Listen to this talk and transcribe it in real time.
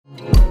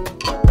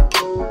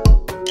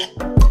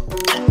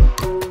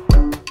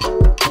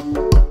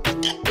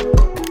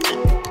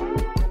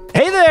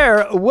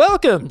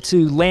Welcome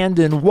to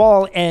Landon,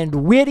 Wall, and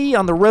Witty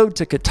on the road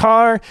to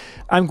Qatar.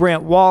 I'm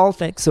Grant Wall.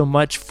 Thanks so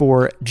much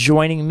for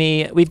joining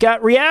me. We've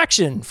got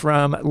reaction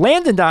from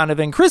Landon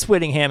Donovan, Chris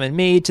Whittingham, and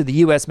me to the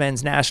U.S.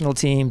 men's national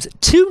team's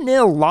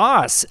 2-0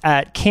 loss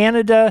at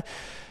Canada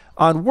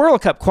on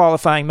World Cup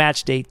qualifying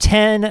match day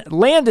 10.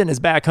 Landon is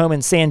back home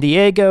in San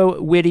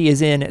Diego. Witty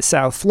is in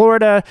South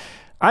Florida.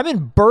 I'm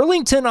in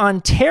Burlington,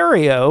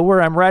 Ontario,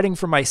 where I'm writing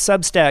for my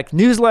Substack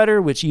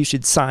newsletter, which you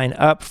should sign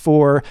up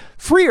for,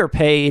 free or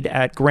paid,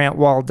 at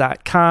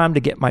grantwall.com to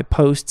get my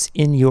posts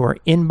in your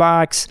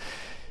inbox.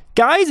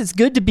 Guys, it's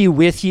good to be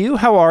with you.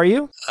 How are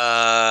you?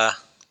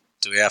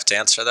 Do we have to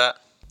answer that?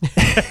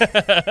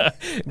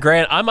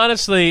 Grant, I'm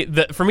honestly,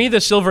 for me,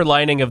 the silver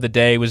lining of the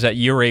day was that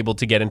you were able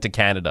to get into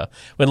Canada.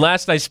 When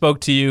last I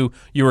spoke to you,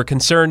 you were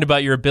concerned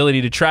about your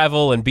ability to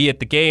travel and be at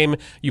the game.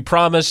 You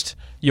promised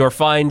your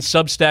fine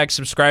Substack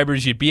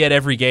subscribers you'd be at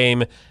every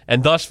game,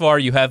 and thus far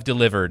you have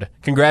delivered.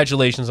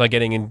 Congratulations on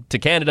getting into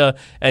Canada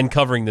and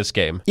covering this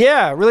game.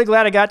 Yeah, really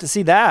glad I got to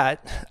see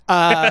that.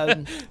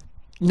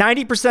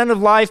 90%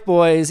 of Life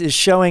Boys is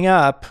showing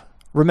up.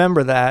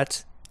 Remember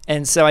that.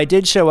 And so I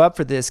did show up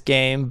for this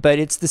game, but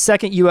it's the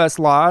second U.S.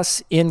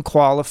 loss in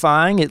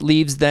qualifying. It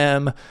leaves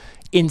them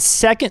in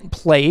second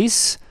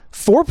place,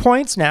 4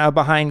 points now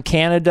behind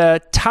Canada,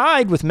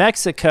 tied with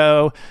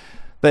Mexico,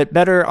 but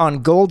better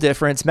on goal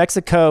difference.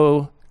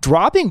 Mexico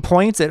dropping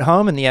points at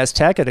home in the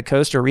Azteca to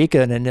Costa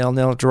Rica in a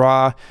 0-0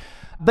 draw.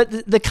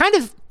 But the kind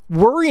of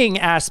worrying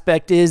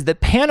aspect is that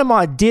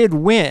Panama did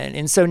win.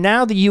 And so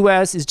now the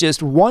U.S. is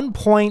just 1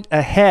 point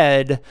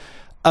ahead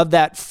of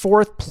that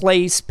fourth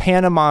place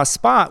Panama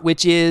spot,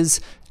 which is,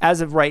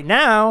 as of right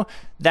now,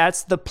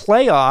 that's the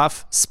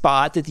playoff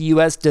spot that the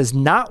U.S. does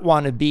not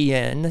want to be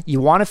in. You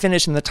want to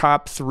finish in the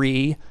top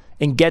three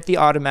and get the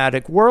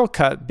automatic World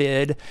Cup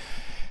bid.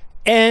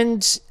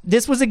 And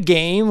this was a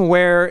game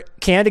where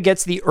Canada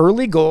gets the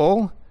early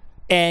goal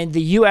and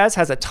the U.S.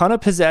 has a ton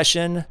of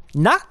possession,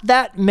 not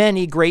that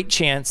many great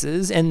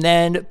chances, and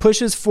then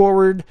pushes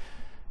forward.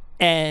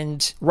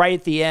 And right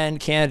at the end,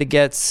 Canada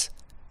gets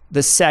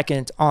the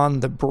second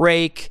on the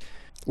break.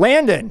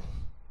 Landon,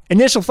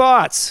 initial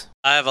thoughts?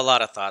 I have a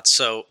lot of thoughts.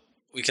 So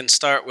we can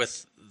start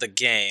with the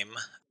game.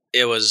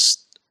 It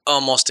was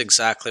almost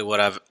exactly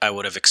what I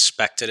would have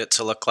expected it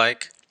to look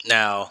like.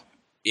 Now,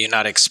 you're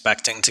not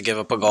expecting to give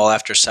up a goal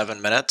after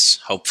 7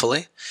 minutes,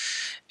 hopefully.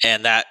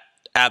 And that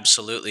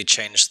absolutely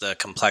changed the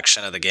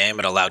complexion of the game.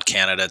 It allowed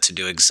Canada to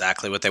do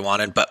exactly what they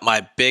wanted. But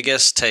my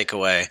biggest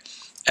takeaway,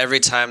 every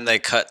time they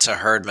cut to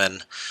Herdman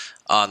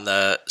on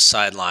the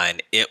sideline,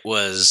 it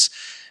was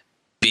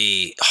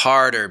be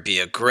harder, be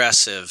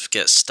aggressive,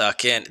 get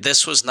stuck in.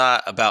 This was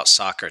not about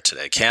soccer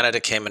today. Canada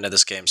came into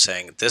this game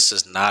saying this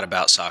is not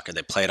about soccer.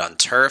 They played on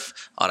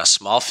turf, on a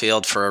small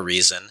field for a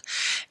reason.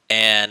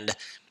 And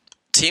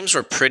teams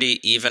were pretty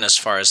even as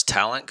far as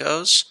talent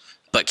goes.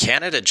 But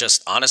Canada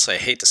just, honestly, I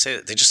hate to say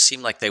it, they just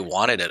seemed like they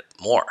wanted it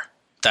more.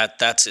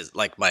 That's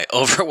like my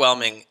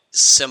overwhelming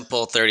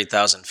simple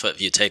 30,000-foot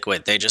view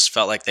takeaway. They just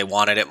felt like they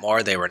wanted it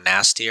more. They were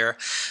nastier.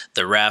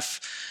 The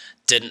ref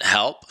didn't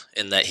help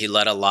in that he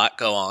let a lot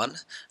go on,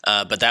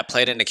 but that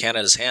played into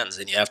Canada's hands,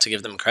 and you have to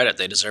give them credit.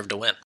 They deserve to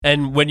win.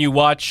 And when you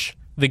watch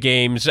the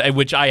games,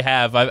 which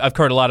I've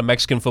covered a lot of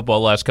Mexican football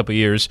the last couple of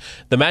years,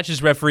 the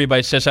matches refereed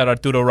by Cesar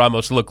Arturo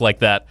Ramos look like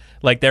that.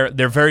 Like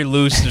they're very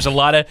loose. There's a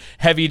lot of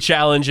heavy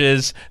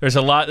challenges. There's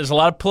a lot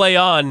of play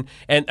on.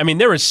 And I mean,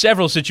 there were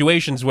several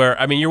situations where,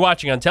 I mean, you're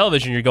watching on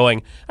television, you're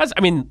going,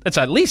 that's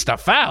at least a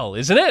foul,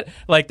 isn't it?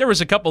 Like there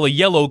was a couple of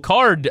yellow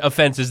card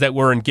offenses that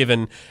weren't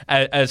given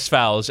as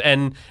fouls.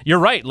 And you're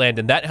right,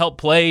 Landon, that helped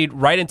play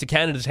right into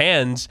Canada's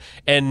hands.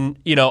 And,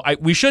 you know,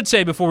 we should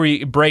say before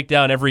we break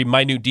down every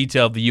minute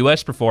detail of the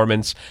U.S.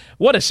 performance,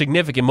 what a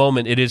significant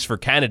moment it is for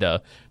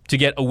Canada to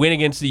get a win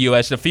against the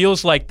U.S. It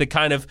feels like the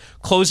kind of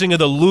closing of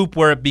the loop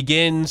where it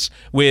begins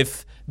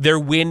with their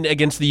win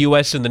against the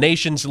U.S. in the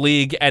Nations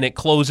League, and it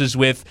closes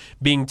with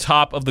being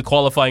top of the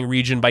qualifying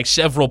region by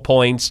several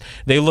points.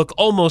 They look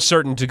almost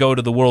certain to go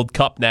to the World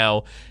Cup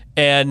now,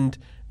 and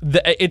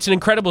it's an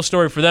incredible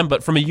story for them.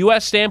 But from a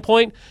U.S.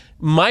 standpoint,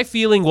 my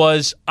feeling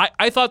was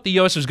I thought the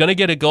U.S. was going to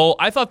get a goal.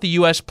 I thought the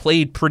U.S.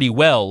 played pretty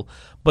well,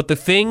 but the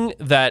thing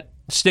that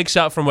sticks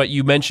out from what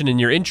you mentioned in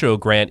your intro,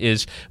 Grant,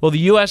 is, well, the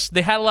U.S.,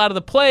 they had a lot of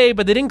the play,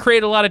 but they didn't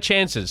create a lot of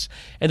chances.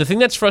 And the thing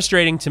that's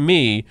frustrating to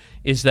me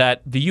is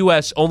that the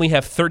U.S. only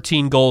have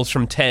 13 goals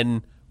from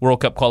 10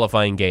 World Cup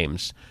qualifying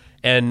games.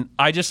 And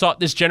I just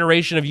thought this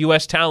generation of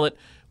U.S. talent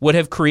would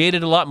have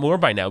created a lot more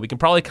by now. We can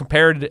probably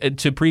compare it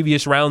to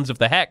previous rounds of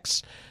the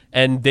Hex,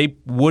 and they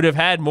would have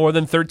had more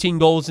than 13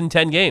 goals in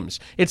 10 games.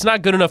 It's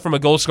not good enough from a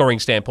goal-scoring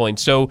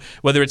standpoint. So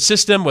whether it's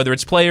system, whether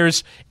it's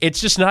players,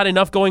 it's just not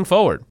enough going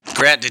forward.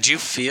 Grant, did you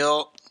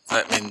feel,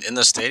 in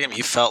the stadium,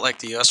 you felt like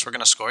the U.S. were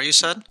going to score, you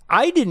said?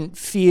 I didn't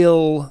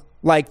feel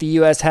like the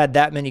U.S. had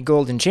that many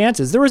golden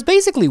chances. There was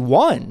basically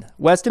one.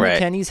 Weston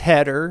McKennie's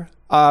header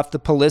off the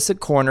Pulisic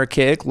corner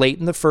kick late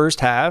in the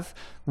first half.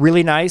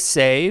 Really nice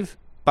save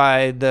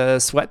by the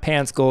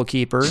sweatpants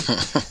goalkeeper.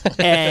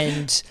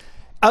 And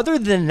other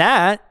than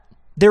that,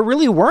 there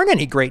really weren't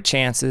any great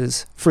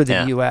chances for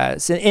the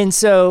U.S. And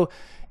so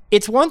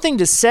it's one thing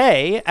to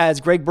say,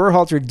 as Greg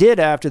Berhalter did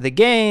after the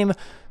game,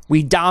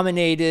 we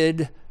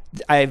dominated.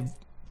 I've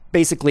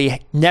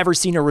basically never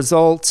seen a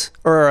result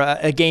or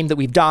a game that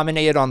we've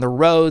dominated on the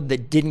road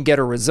that didn't get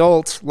a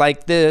result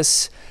like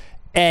this.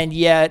 And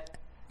yet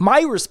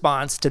my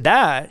response to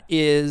that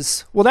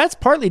is, well, that's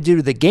partly due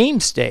to the game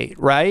state,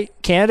 right?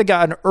 Canada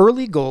got an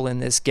early goal in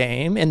this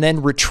game and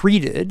then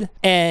retreated.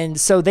 And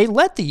so they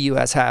let the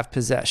U.S. have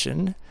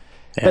possession.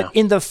 Yeah. But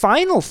in the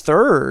final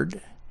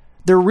third,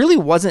 there really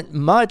wasn't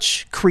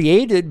much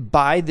created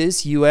by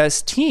this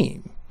U.S.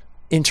 team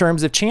in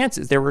terms of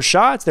chances. There were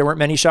shots. There weren't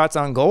many shots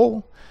on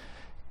goal.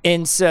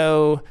 And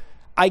so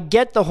I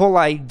get the whole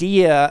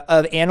idea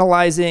of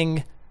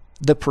analyzing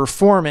the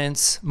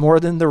performance more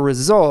than the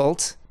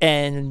result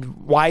and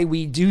why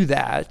we do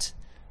that.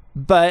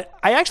 But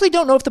I actually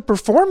don't know if the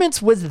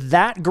performance was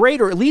that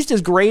great, or at least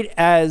as great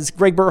as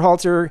Greg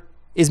Berhalter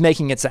is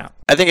making it sound.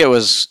 I think it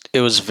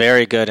was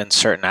very good in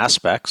certain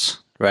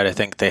aspects, right? I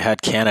think they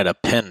had Canada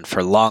pinned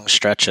for long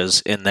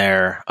stretches in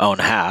their own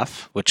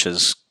half, which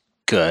is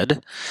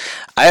good.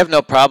 I have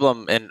no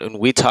problem, and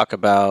we talk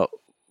about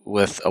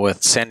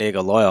with San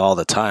Diego Loyal all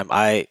the time.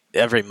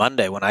 Every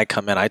Monday when I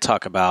come in, I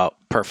talk about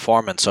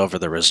performance over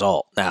the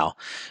result. Now,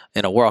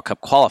 in a World Cup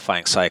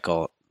qualifying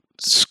cycle,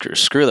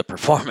 screw the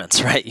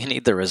performance, right? You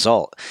need the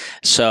result.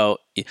 So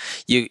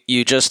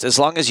you just, as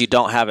long as you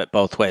don't have it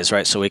both ways,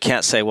 right? So we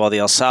can't say, well, the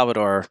El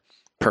Salvador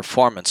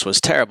performance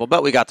was terrible,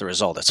 but we got the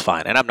result, it's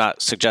fine. And I'm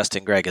not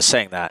suggesting Greg is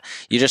saying that.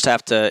 You just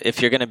have to,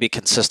 if you're going to be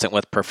consistent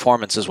with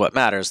performance is what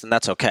matters, then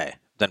that's okay.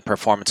 Then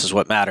performance is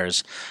what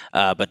matters,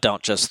 but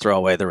don't just throw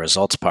away the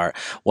results part.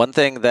 One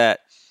thing that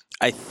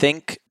I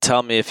think,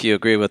 tell me if you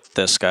agree with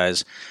this,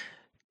 guys,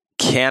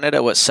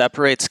 Canada, what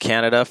separates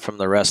Canada from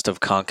the rest of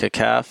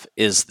CONCACAF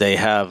is they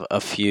have a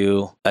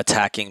few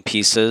attacking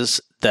pieces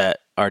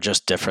that are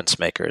just difference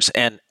makers.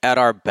 And at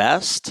our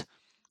best,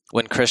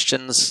 when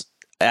Christian's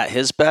at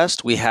his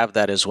best, we have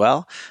that as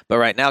well. But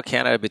right now,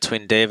 Canada,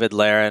 between David,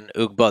 Larin,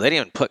 Ugbo, they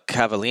didn't even put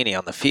Cavallini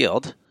on the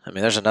field. I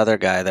mean, there's another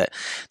guy that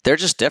they're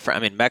just different.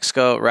 I mean,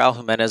 Mexico, Raul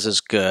Jimenez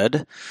is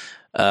good.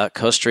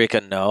 Costa Rica,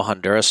 no.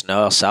 Honduras,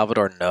 no. El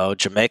Salvador, no.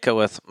 Jamaica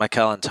with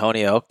Michael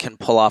Antonio can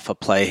pull off a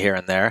play here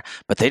and there,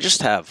 but they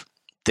just have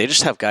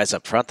guys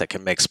up front that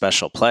can make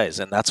special plays,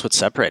 and that's what's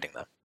separating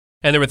them.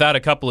 And they're without a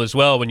couple as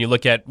well. When you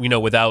look at,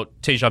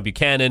 without Tejan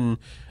Buchanan,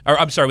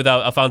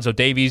 without Alphonso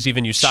Davies,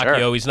 even Eusakio,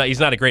 sure. He's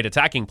not a great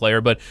attacking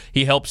player, but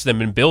he helps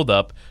them in build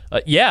up.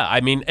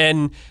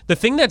 And the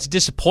thing that's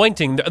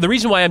disappointing, the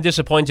reason why I'm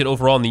disappointed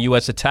overall in the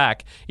U.S.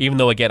 attack, even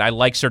though again I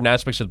like certain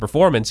aspects of the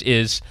performance,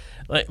 is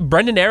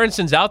Brendan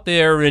Aaronson's out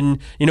there, and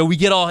we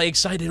get all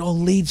excited. Oh,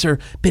 Leeds are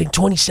bidding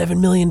 $27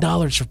 million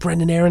for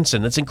Brendan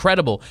Aaronson. That's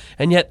incredible,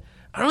 and yet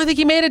I don't think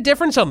he made a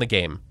difference on the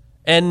game.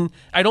 And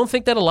I don't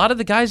think that a lot of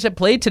the guys that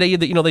played today,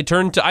 that they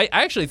turned to. I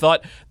actually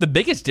thought the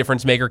biggest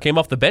difference maker came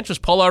off the bench was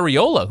Paul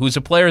Arriola, who's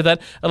a player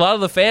that a lot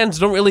of the fans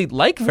don't really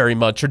like very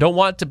much or don't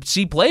want to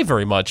see play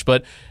very much.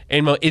 But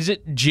is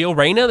it Gio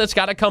Reyna that's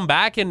got to come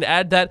back and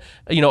add that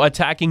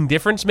attacking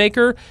difference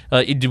maker?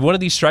 Did one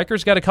of these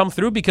strikers got to come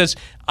through? Because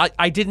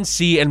I didn't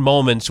see in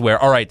moments where,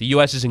 all right, the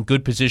U.S. is in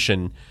good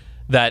position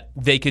that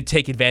they could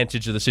take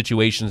advantage of the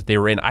situations they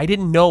were in. I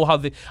don't know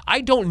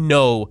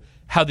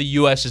how the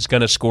U.S. is going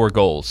to score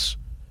goals,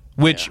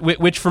 which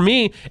for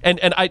me, and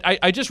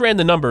I just ran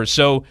the numbers.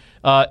 So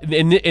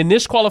in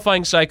this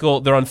qualifying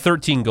cycle, they're on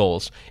 13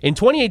 goals. In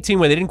 2018,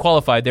 when they didn't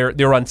qualify,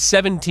 they're on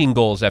 17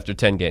 goals after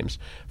 10 games.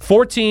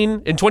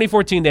 In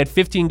 2014, they had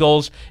 15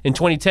 goals. In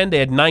 2010, they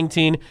had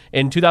 19.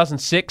 In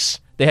 2006,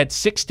 they had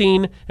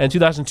 16. And in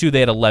 2002, they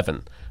had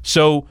 11.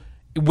 So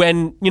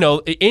when,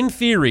 in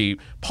theory,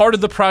 part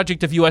of the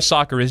project of U.S.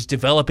 soccer is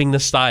developing the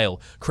style,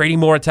 creating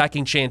more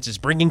attacking chances,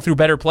 bringing through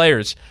better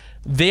players,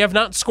 they have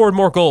not scored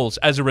more goals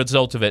as a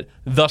result of it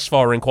thus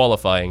far in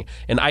qualifying.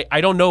 And I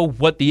don't know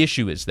what the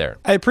issue is there.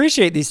 I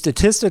appreciate the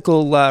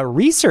statistical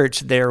research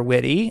there,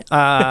 Whitty.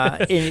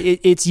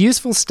 It's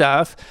useful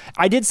stuff.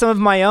 I did some of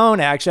my own,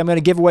 actually. I'm going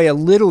to give away a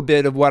little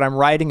bit of what I'm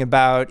writing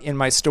about in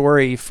my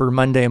story for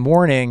Monday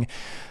morning.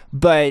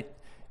 But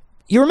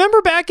you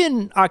remember back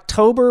in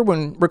October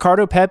when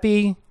Ricardo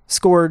Pepi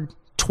scored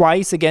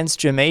twice against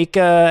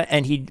Jamaica,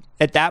 and he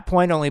at that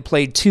point only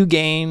played 2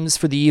 games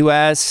for the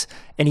U.S.,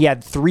 and he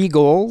had 3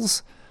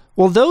 goals?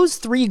 Well, those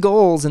 3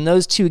 goals in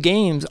those 2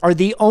 games are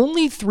the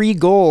only 3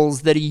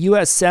 goals that a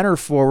U.S. center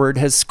forward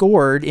has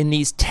scored in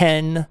these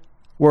 10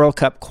 World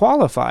Cup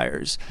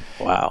qualifiers.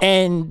 Wow.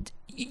 And,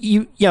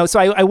 so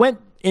I went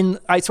in,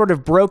 I sort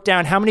of broke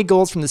down how many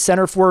goals from the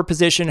center forward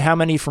position, how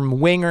many from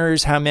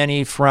wingers, how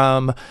many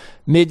from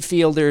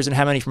midfielders, and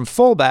how many from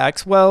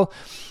fullbacks. Well,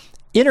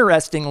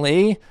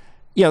 interestingly,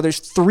 there's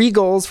 3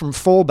 goals from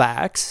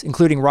fullbacks,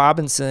 including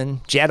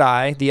Robinson,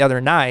 Jedi, the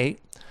other night.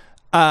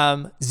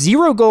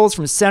 0 goals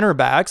from center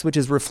backs, which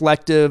is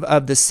reflective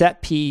of the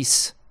set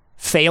piece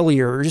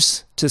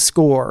failures to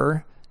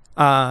score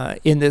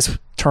in this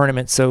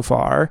tournament so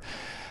far.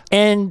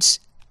 And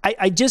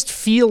I just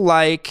feel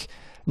like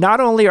not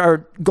only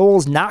are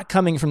goals not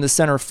coming from the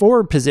center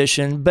forward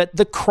position, but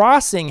the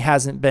crossing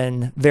hasn't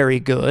been very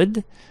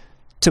good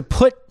to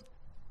put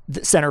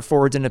the center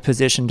forwards in a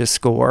position to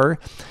score.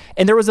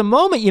 And there was a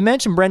moment, you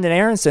mentioned Brendan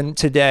Aronson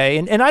today,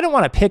 and I don't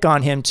want to pick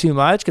on him too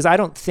much because I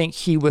don't think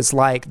he was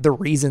like the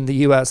reason the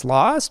U.S.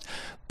 lost,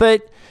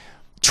 but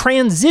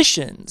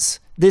transitions,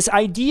 this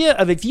idea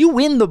of if you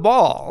win the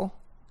ball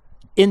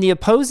in the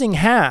opposing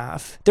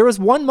half, there was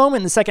one moment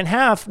in the second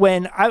half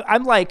when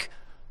I'm like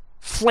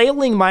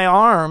flailing my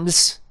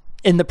arms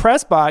in the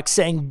press box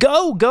saying,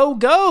 go, go,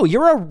 go.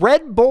 You're a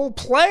Red Bull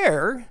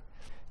player.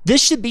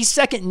 This should be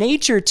second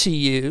nature to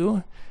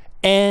you.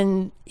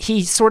 And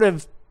he sort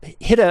of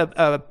hit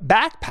a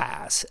back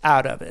pass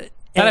out of it.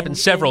 That happened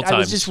several times. I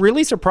was just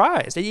really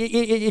surprised.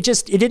 It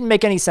didn't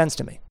make any sense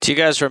to me. Do you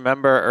guys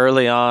remember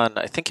early on,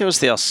 I think it was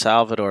the El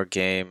Salvador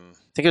game,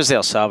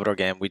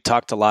 we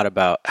talked a lot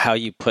about how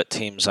you put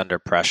teams under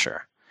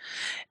pressure.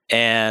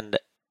 And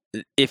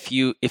if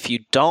you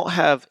don't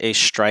have a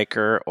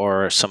striker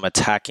or some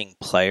attacking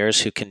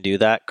players who can do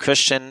that,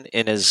 Christian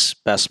in his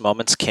best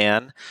moments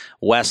can.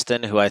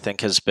 Weston, who I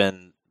think has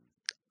been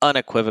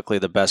unequivocally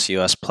the best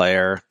U.S.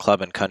 player,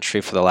 club and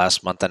country for the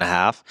last month and a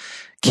half,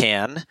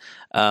 can.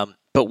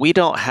 But we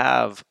don't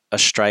have a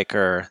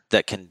striker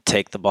that can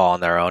take the ball on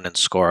their own and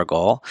score a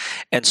goal.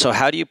 And so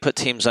how do you put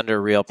teams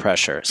under real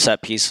pressure?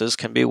 Set pieces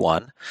can be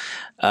one.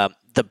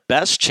 The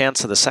best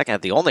chance of the second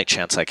half, the only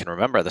chance I can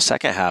remember of the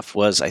second half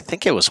was, I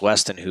think it was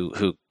Weston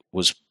who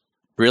was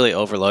really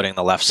overloading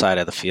the left side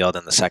of the field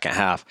in the second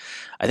half.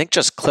 I think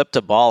just clipped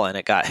a ball and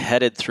it got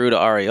headed through to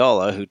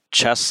Arriola, who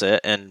chests it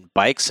and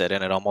bikes it,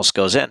 and it almost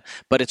goes in.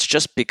 But it's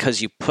just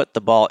because you put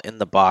the ball in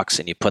the box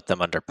and you put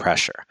them under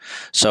pressure.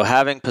 So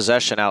having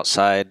possession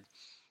outside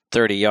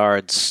 30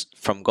 yards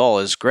from goal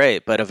is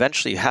great, but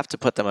eventually you have to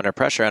put them under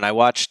pressure. And I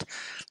watched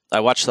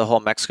the whole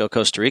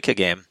Mexico-Costa Rica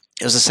game.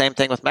 It was the same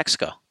thing with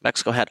Mexico.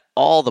 Mexico had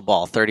all the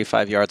ball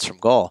 35 yards from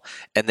goal,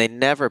 and they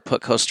never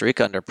put Costa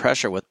Rica under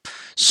pressure with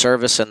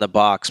service in the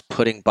box,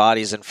 putting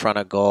bodies in front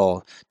of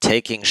goal,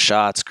 taking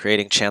shots,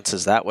 creating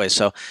chances that way.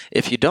 So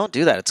if you don't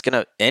do that,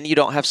 and you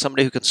don't have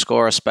somebody who can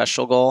score a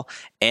special goal,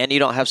 and you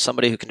don't have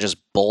somebody who can just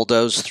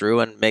bulldoze through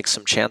and make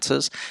some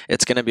chances,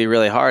 it's going to be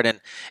really hard. And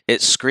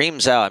it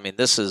screams out, I mean,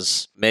 this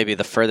is maybe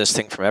the furthest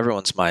thing from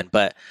everyone's mind,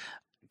 but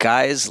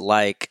guys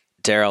like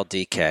Daryl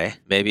Dike,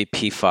 maybe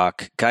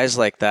Pefok, guys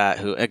like that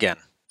who, again,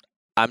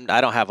 I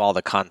don't have all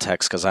the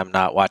context because I'm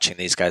not watching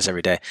these guys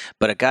every day,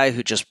 but a guy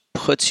who just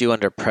puts you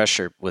under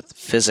pressure with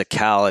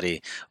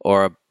physicality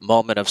or a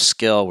moment of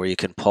skill where you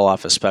can pull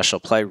off a special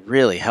play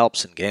really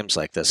helps in games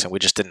like this, and we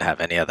just didn't have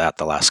any of that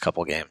the last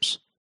couple games.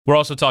 We're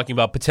also talking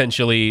about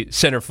potentially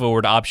center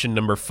forward option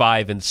number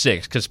 5 and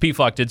 6, because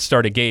Pefok did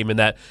start a game in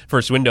that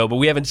first window, but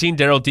we haven't seen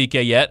Daryl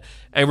Dike yet,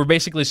 and we're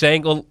basically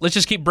saying, well, let's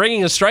just keep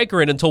bringing a striker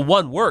in until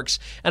one works.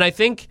 And I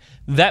think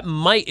that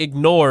might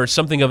ignore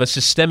something of a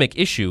systemic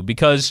issue,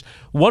 because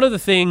one of the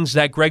things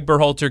that Greg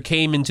Berhalter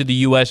came into the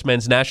U.S.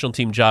 men's national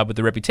team job with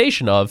the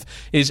reputation of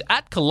is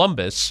at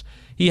Columbus,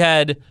 he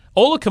had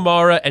Ola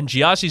Kamara and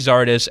Gyasi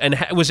Zardes and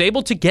was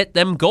able to get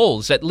them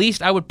goals. At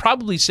least I would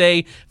probably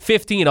say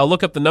 15. I'll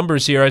look up the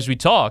numbers here as we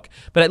talk,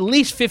 but at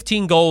least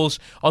 15 goals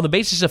on the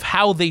basis of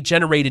how they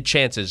generated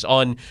chances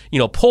on,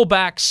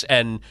 pullbacks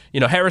and,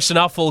 Harrison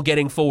Afful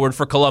getting forward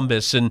for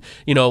Columbus and,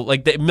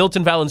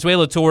 Milton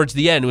Valenzuela towards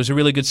the end was a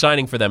really good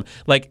signing for them.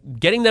 Like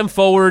getting them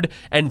forward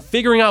and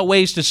figuring out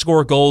ways to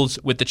score goals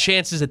with the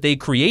chances that they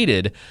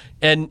created.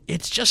 And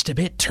it's just a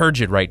bit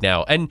turgid right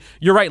now. And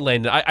you're right,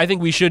 Landon. I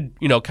think we should,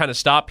 kind of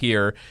stop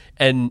here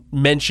and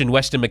mention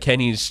Weston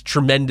McKennie's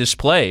tremendous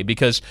play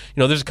because,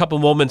 there's a couple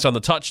moments on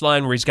the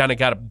touchline where he's kind of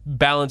got a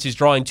balance. He's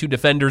drawing two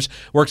defenders,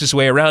 works his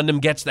way around him,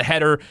 gets the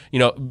header.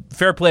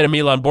 Fair play to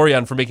Milan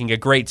Borjan for making a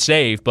great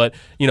save, but,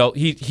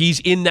 he's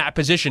in that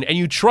position and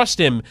you trust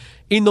him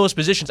in those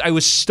positions. I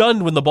was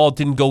stunned when the ball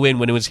didn't go in,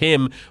 when it was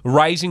him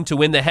rising to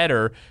win the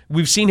header.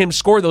 We've seen him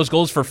score those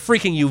goals for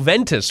freaking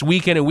Juventus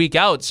week in and week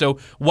out, so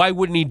why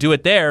wouldn't he do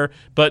it there?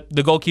 But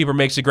the goalkeeper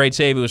makes a great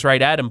save. It was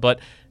right at him, but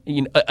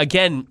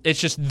again,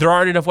 it's just there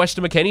aren't enough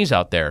Weston McKennies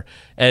out there.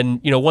 And,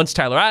 once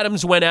Tyler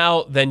Adams went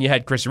out, then you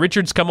had Chris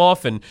Richards come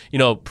off and,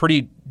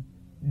 pretty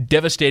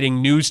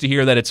devastating news to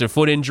hear that it's a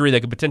foot injury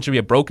that could potentially be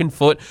a broken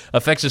foot,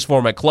 affects his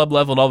form at club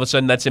level, and all of a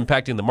sudden that's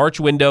impacting the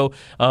March window.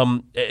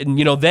 And,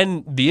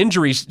 then the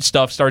injury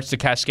stuff starts to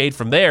cascade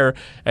from there,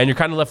 and you're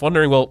kind of left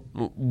wondering, well,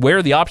 where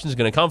are the options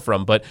going to come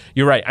from? But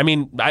you're right. I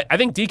mean, I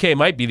think DK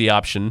might be the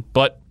option,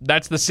 but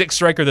that's the sixth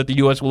striker that the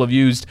U.S. will have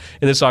used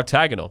in this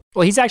octagonal.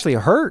 Well, he's actually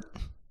hurt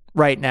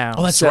right now.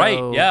 Oh, that's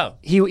right. Yeah.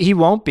 He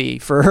won't be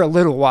for a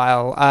little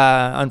while,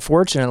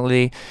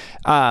 unfortunately.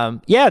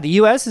 The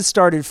U.S. has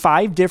started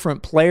 5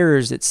 different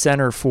players at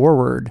center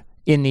forward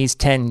in these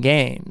 10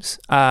 games.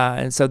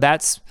 And so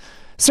that's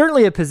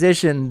certainly a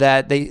position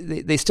that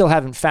they still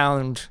haven't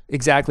found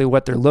exactly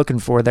what they're looking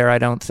for there, I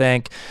don't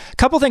think. A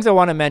couple things I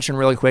want to mention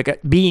really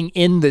quick. Being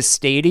in the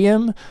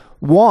stadium,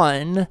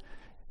 one,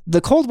 the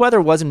cold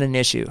weather wasn't an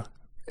issue.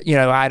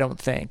 I don't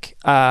think.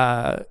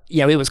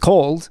 It was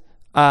cold.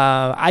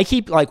 I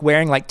keep like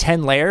wearing like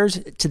 10 layers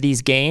to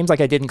these games,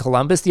 like I did in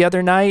Columbus the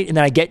other night, and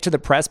then I get to the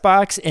press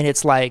box and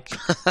it's like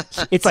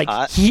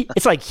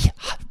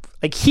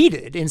like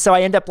heated, and so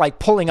I end up like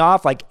pulling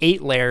off like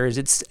 8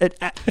 layers.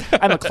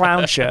 I'm a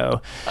clown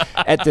show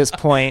at this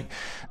point.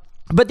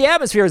 But the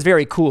atmosphere is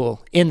very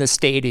cool in the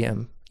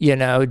stadium.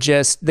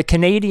 Just the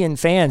Canadian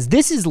fans.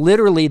 This is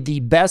literally the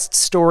best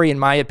story, in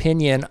my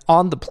opinion,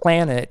 on the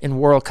planet in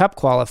World Cup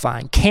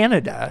qualifying.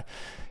 Canada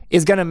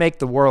is going to make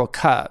the World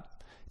Cup.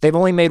 They've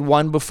only made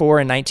one before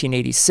in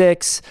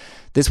 1986.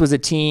 This was a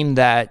team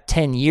that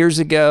 10 years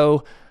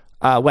ago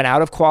went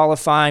out of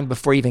qualifying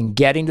before even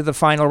getting to the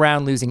final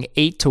round, losing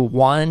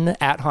 8-1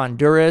 at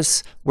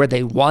Honduras, where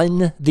they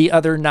won the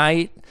other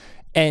night.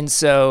 And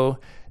so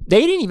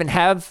they didn't even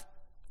have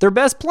their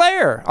best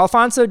player,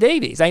 Alphonso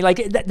Davies.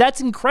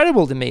 That's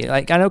incredible to me.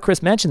 Like, I know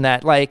Chris mentioned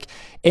that.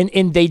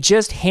 And they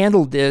just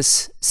handled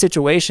this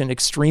situation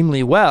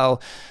extremely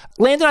well.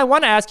 Landon, I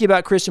want to ask you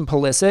about Christian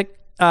Pulisic.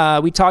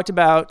 We talked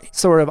about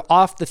sort of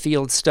off the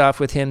field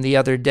stuff with him the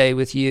other day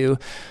with you.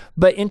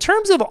 But in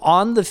terms of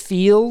on the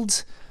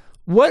field,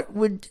 what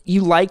would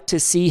you like to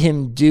see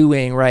him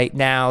doing right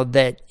now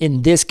that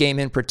in this game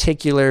in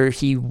particular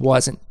he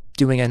wasn't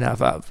doing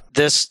enough of?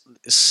 This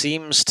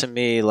seems to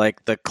me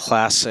like the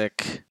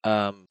classic,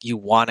 you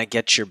want to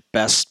get your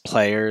best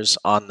players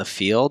on the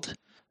field,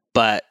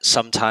 but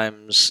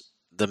sometimes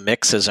the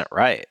mix isn't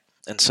right.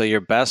 And so your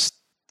best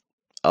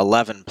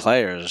 11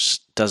 players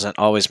doesn't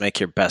always make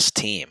your best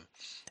team.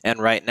 And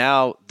right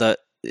now,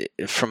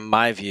 from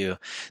my view,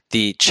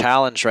 the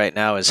challenge right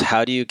now is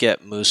how do you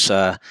get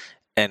Musa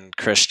and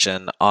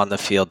Christian on the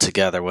field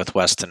together with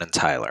Weston and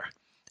Tyler?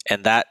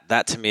 And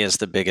that to me is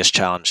the biggest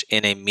challenge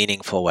in a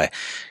meaningful way.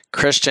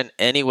 Christian,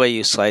 any way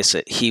you slice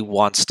it, he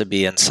wants to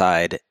be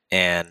inside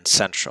and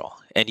central.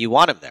 And you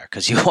want him there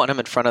because you want him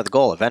in front of the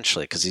goal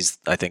eventually because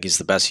I think he's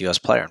the best U.S.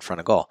 player in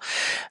front of goal.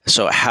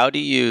 So how do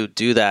you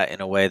do that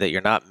in a way that you're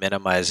not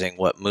minimizing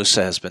what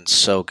Musa has been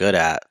so good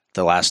at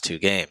the last 2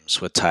 games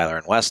with Tyler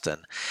and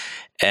Weston?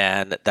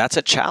 And that's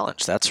a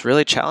challenge. That's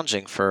really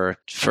challenging for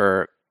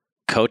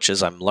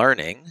coaches. I'm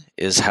learning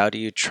is how do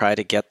you try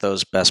to get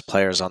those best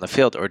players on the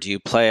field? Or do you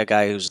play a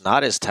guy who's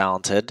not as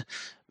talented,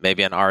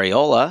 maybe an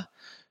Areola,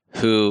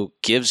 who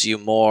gives you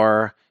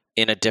more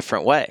in a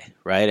different way,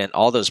 right? And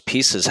all those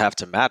pieces have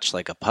to match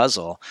like a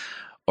puzzle,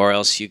 or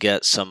else you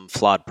get some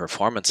flawed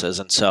performances.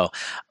 And so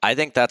I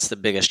think that's the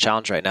biggest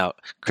challenge right now.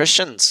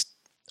 Christian's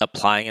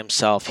applying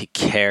himself. He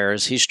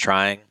cares. He's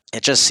trying.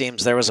 It just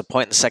seems there was a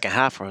point in the second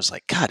half where I was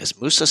like, God,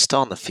 is Musa still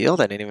on the field?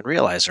 I didn't even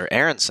realize. Or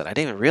Aronson, I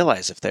didn't even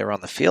realize if they were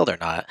on the field or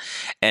not.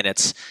 And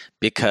it's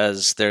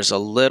because there's a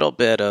little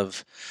bit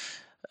of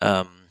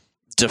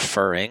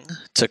deferring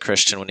to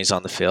Christian when he's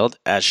on the field,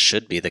 as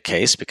should be the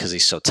case because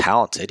he's so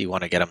talented. You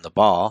want to get him the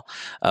ball.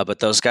 But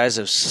those guys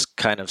have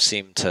kind of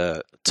seemed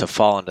to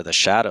fall into the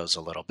shadows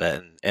a little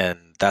bit. And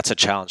that's a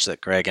challenge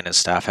that Greg and his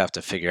staff have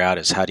to figure out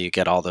is how do you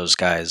get all those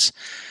guys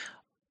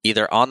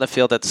either on the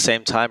field at the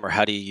same time, or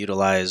how do you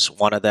utilize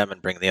one of them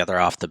and bring the other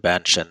off the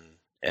bench and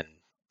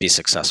be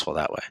successful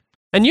that way?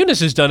 And Eunice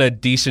has done a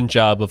decent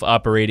job of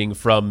operating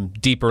from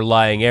deeper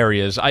lying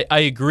areas. I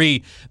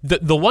agree.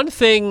 The one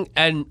thing,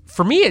 and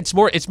for me, it's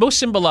most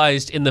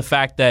symbolized in the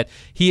fact that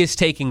he is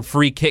taking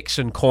free kicks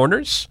and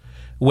corners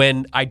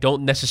when I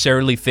don't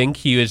necessarily think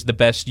he is the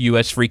best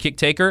U.S. free kick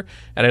taker,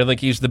 and I don't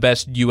think he's the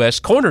best U.S.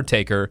 corner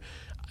taker.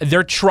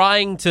 They're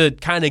trying to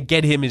kind of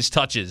get him his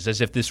touches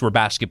as if this were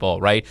basketball,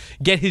 right?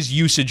 Get his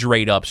usage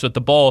rate up so that the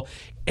ball,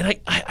 and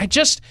I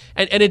just,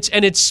 and it's,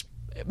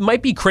 it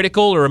might be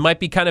critical or it might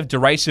be kind of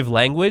derisive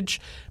language,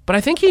 but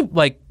I think he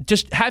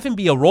just have him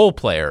be a role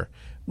player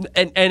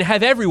and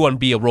have everyone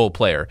be a role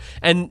player.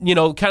 And,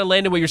 kind of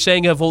landing what you're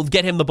saying of, well,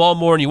 get him the ball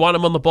more and you want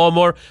him on the ball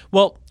more.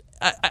 Well,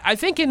 I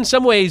think in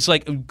some ways,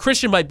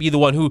 Christian might be the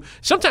one who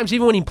sometimes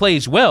even when he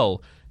plays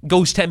well,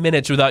 goes 10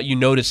 minutes without you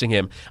noticing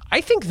him.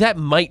 I think that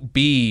might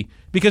be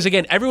because,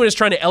 again, everyone is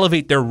trying to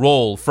elevate their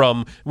role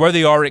from where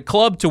they are at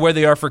club to where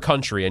they are for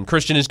country. And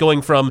Christian is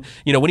going from,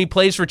 when he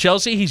plays for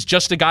Chelsea, he's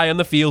just a guy on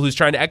the field who's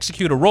trying to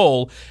execute a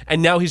role.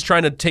 And now he's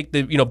trying to take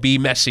the, be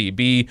Messi,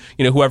 be,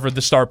 whoever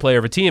the star player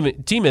of a team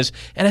is.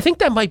 And I think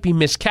that might be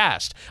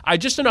miscast. I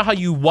just don't know how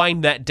you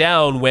wind that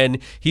down when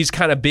he's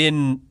kind of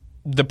been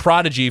the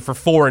prodigy for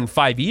 4 and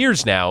 5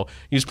 years now.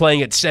 He was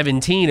playing at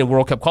 17 in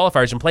World Cup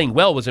qualifiers and playing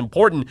well was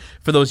important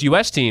for those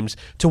U.S. teams.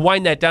 To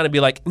wind that down and be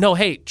like, no,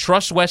 hey,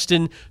 trust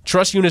Weston,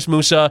 trust Yunus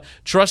Musa,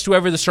 trust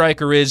whoever the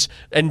striker is,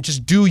 and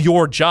just do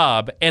your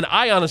job. And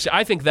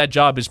I think that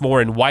job is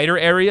more in wider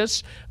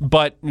areas,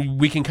 but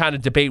we can kind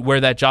of debate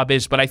where that job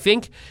is. But I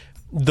think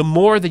the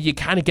more that you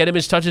kind of get him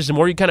his touches, the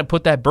more you kind of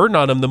put that burden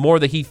on him, the more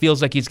that he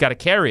feels like he's got to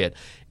carry it.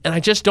 And I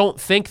just don't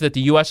think that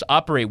the U.S.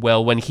 operate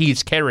well when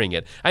he's carrying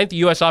it. I think the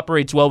U.S.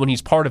 operates well when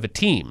he's part of a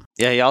team.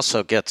 Yeah, he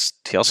also gets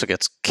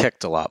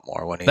kicked a lot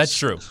more when he's That's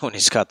true. When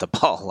he's got the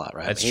ball a lot,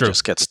 right? That's true. He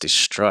just gets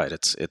destroyed.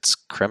 It's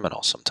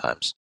criminal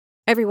sometimes.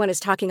 Everyone is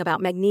talking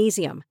about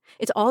magnesium.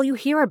 It's all you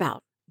hear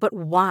about. But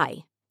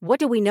why? What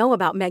do we know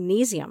about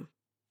magnesium?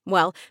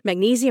 Well,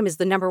 magnesium is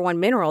the number one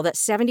mineral that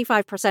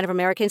 75% of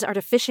Americans are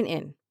deficient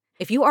in.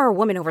 If you are a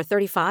woman over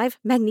 35,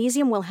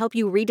 magnesium will help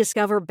you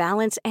rediscover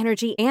balance,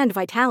 energy, and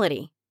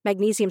vitality.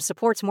 Magnesium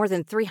supports more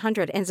than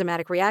 300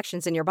 enzymatic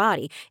reactions in your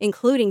body,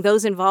 including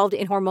those involved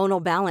in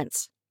hormonal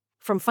balance.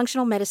 From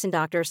functional medicine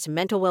doctors to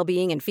mental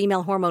well-being and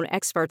female hormone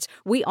experts,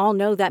 we all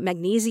know that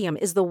magnesium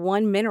is the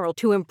one mineral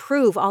to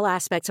improve all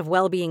aspects of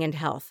well-being and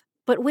health.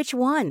 But which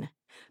one?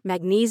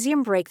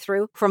 Magnesium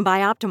Breakthrough from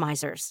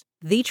Bioptimizers,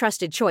 the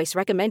trusted choice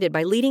recommended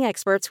by leading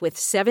experts with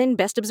 7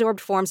 best-absorbed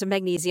forms of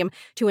magnesium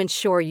to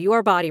ensure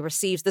your body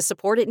receives the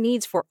support it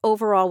needs for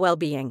overall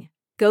well-being.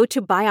 Go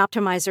to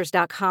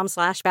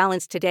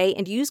bioptimizers.com/balance today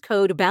and use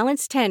code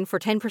BALANCE10 for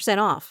 10%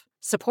 off.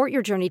 Support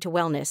your journey to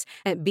wellness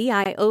at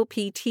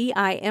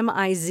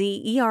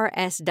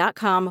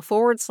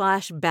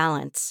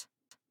bioptimizers.com/balance.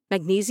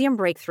 Magnesium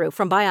Breakthrough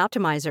from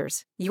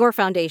Bioptimizers, your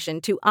foundation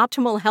to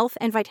optimal health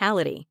and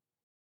vitality.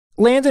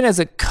 Landon, as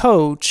a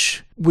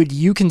coach, would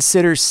you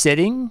consider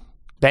benching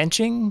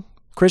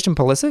Christian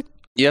Pulisic?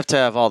 You have to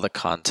have all the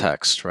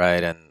context,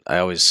 right? And I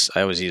always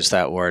use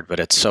that word, but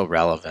it's so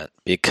relevant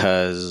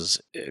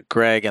because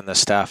Greg and the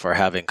staff are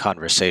having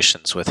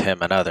conversations with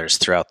him and others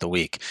throughout the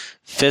week.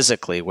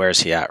 Physically,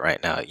 where's he at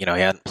right now? He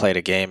hadn't played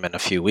a game in a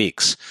few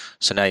weeks.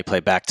 So now you play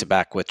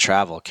back-to-back with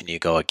travel. Can you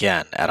go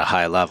again at a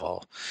high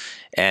level?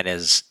 And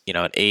is,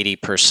 an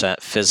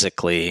 80%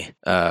 physically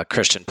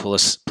Christian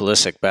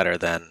Pulisic better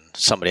than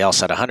somebody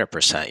else at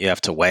 100%? You have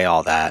to weigh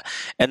all that.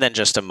 And then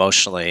just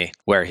emotionally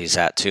where he's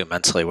at too,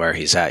 mentally where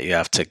he's at, you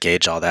have to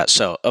gauge all that.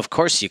 So, of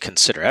course, you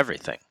consider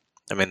everything.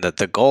 I mean,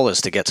 the goal is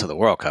to get to the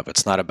World Cup.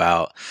 It's not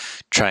about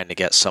trying to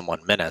get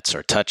someone minutes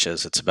or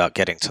touches. It's about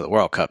getting to the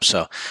World Cup.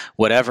 So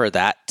whatever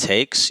that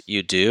takes,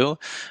 you do.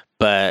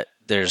 But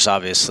there's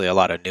obviously a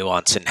lot of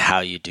nuance in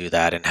how you do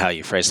that and how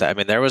you phrase that. I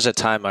mean, there was a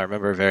time I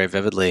remember very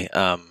vividly,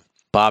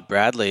 Bob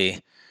Bradley,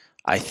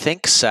 I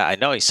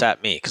know he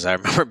sat me because I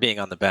remember being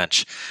on the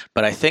bench,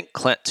 but I think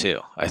Clint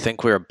too. I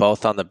think we were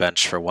both on the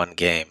bench for one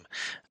game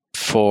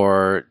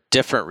for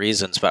different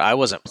reasons, but I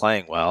wasn't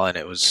playing well, and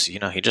it was,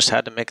 he just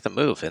had to make the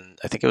move, and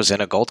I think it was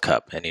in a Gold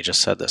Cup, and he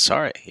just said this,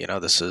 sorry,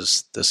 this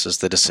is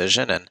the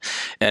decision, and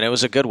it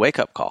was a good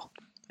wake-up call.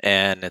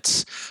 And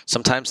it's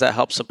sometimes that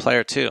helps a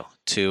player too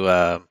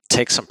to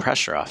take some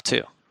pressure off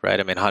too, right?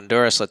 I mean,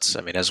 Honduras.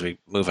 As we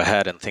move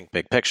ahead and think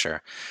big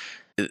picture,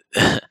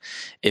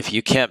 if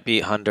you can't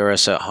beat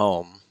Honduras at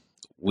home,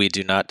 we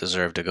do not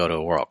deserve to go to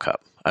a World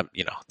Cup.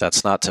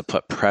 That's not to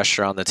put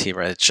pressure on the team.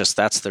 Right? It's just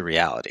that's the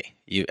reality.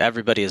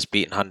 Everybody has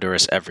beaten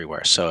Honduras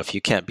everywhere. So if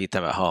you can't beat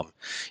them at home,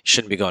 you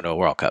shouldn't be going to a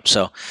World Cup.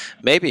 So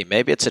maybe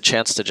it's a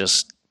chance to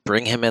just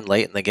bring him in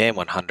late in the game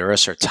when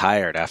Honduras are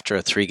tired after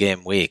a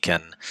 3-game week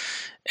and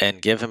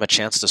give him a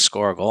chance to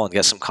score a goal and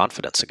get some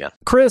confidence again.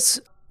 Chris,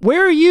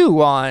 where are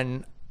you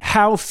on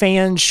how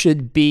fans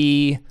should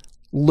be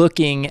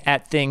looking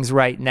at things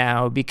right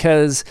now?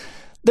 Because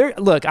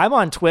I'm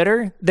on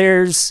Twitter.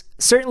 There's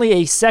certainly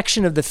a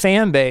section of the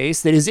fan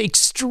base that is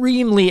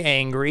extremely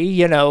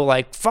angry,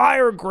 like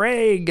fire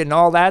Greg and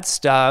all that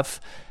stuff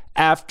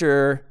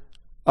after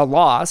a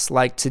loss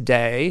like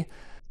today.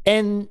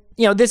 And,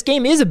 this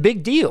game is a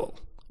big deal,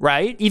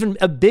 right? Even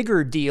a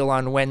bigger deal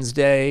on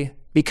Wednesday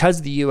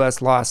because the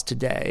U.S. lost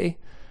today.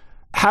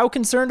 How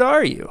concerned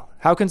are you?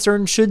 How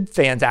concerned should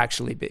fans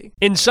actually be?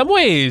 In some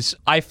ways,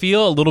 I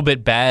feel a little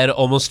bit bad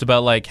almost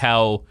about like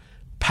how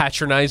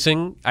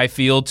patronizing I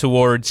feel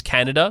towards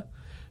Canada,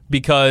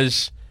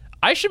 because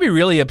I should be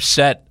really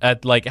upset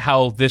at like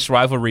how this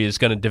rivalry is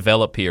going to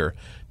develop here,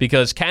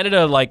 because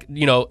Canada, I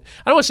don't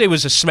want to say it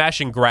was a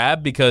smash and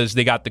grab because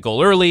they got the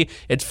goal early.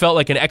 It felt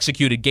like an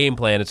executed game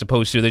plan as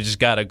opposed to they just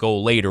got a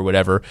goal late or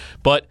whatever.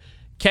 But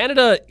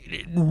Canada,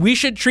 we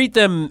should treat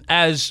them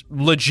as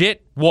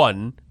legit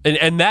won,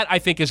 and that I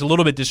think is a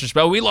little bit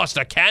disrespectful. We lost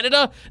to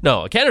Canada?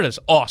 No, Canada's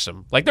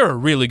awesome. Like, they're a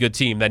really good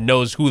team that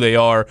knows who they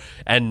are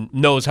and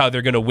knows how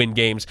they're going to win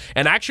games.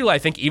 And actually, I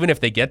think even if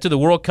they get to the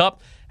World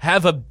Cup,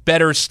 have a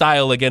better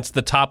style against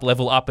the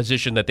top-level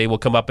opposition that they will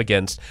come up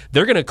against.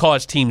 They're going to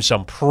cause teams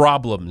some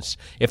problems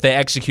if they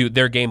execute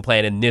their game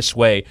plan in this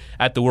way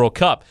at the World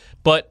Cup.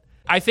 But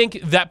I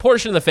think that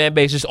portion of the fan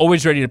base is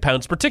always ready to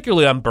pounce,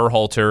 particularly on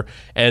Berhalter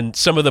and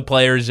some of the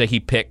players that he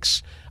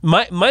picks.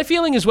 My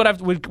feeling is what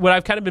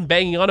I've kind of been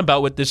banging on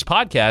about with this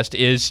podcast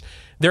is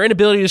their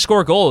inability to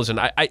score goals. And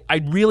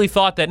I really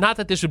thought that, not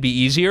that this would be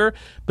easier,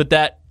 but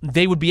that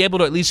they would be able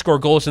to at least score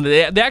goals, and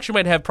they actually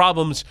might have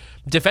problems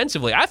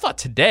defensively. I thought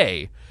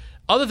today,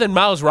 other than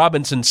Miles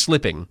Robinson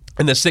slipping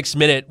in the 6th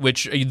minute,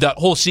 which the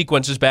whole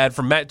sequence is bad,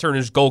 from Matt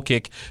Turner's goal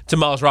kick to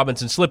Miles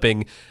Robinson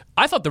slipping,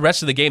 I thought the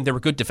rest of the game they were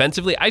good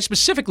defensively. I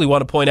specifically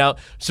want to point out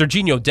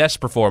Serginho Dest's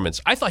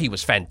performance. I thought he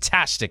was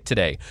fantastic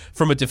today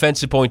from a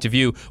defensive point of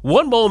view.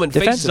 One moment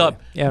faces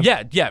up,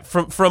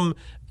 from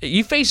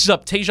he faces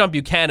up Tajon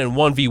Buchanan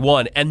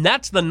 1v1, and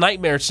that's the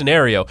nightmare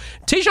scenario.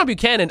 Tajon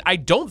Buchanan, I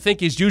don't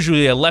think, is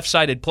usually a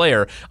left-sided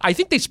player. I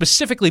think they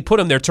specifically put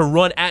him there to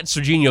run at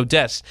Serginho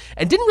Dest,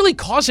 and didn't really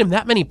cause him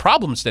that many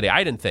problems today,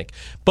 I didn't think.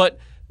 But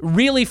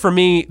really, for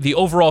me, the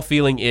overall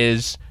feeling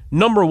is,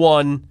 number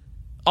one,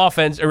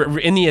 offense or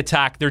in the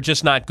attack, they're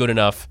just not good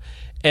enough.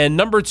 And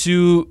number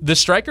two, the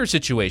striker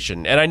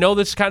situation. And I know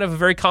this is kind of a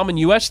very common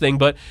U.S. thing,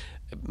 but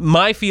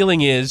my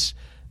feeling is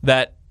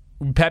that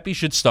Pepi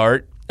should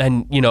start.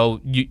 And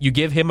you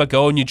give him a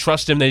go, and you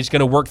trust him that he's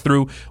going to work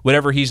through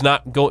whatever he's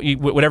not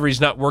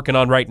working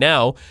on right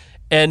now.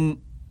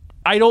 And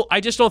I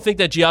just don't think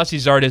that Gyasi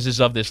Zardes is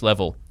of this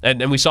level.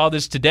 And we saw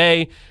this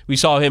today. We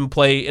saw him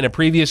play in a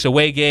previous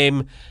away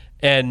game,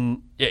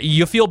 and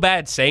you feel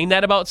bad saying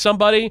that about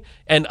somebody.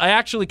 And I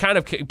actually kind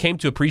of came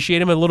to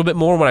appreciate him a little bit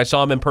more when I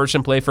saw him in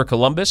person play for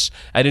Columbus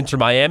at Inter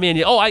Miami.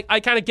 And I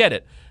kind of get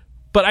it.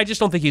 But I just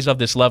don't think he's of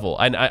this level.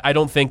 And I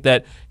don't think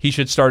that he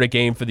should start a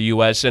game for the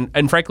U.S.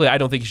 And frankly, I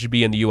don't think he should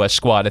be in the U.S.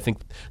 squad. I think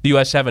the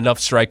U.S. have enough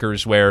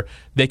strikers where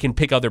they can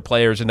pick other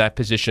players in that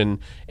position.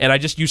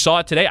 And you saw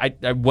it today.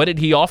 What did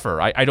he offer?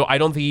 I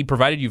don't think he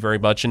provided you very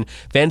much. And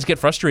fans get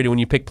frustrated when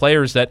you pick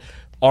players that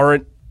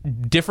aren't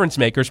difference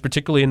makers,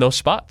 particularly in those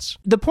spots.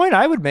 The point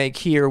I would make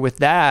here with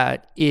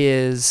that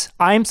is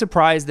I'm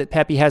surprised that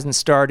Pepi hasn't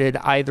started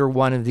either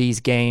one of these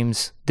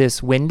games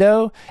this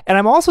window. And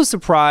I'm also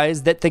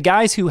surprised that the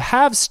guys who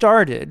have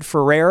started,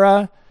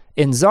 Ferreira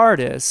and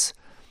Zardes,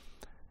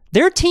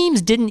 their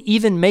teams didn't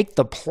even make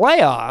the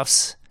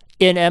playoffs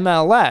in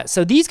MLS.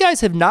 So these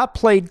guys have not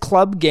played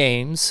club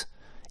games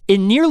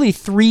in nearly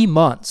 3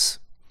 months.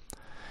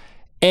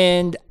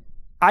 And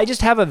I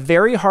just have a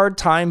very hard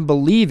time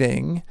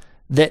believing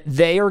that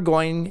they are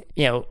going,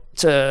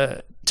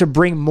 to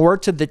bring more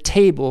to the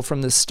table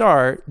from the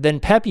start than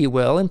Pepi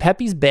will. And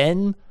Pepi's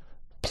been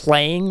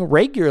playing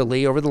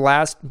regularly over the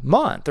last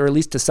month, or at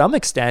least to some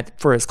extent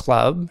for his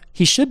club.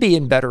 He should be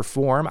in better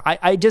form.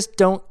 I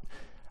don't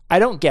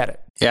get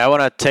it. Yeah, I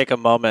want to take a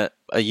moment,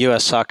 a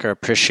U.S. soccer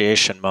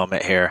appreciation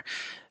moment here.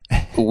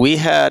 We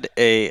had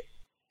a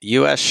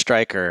U.S.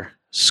 striker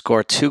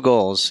score 2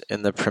 goals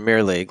in the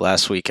Premier League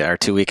last weekend or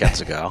 2 weekends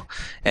ago,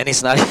 and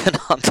he's not even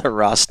on the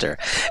roster.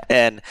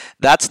 And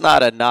that's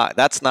not a knock.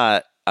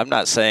 I'm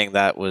not saying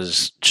that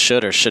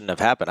should or shouldn't have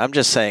happened. I'm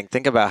just saying,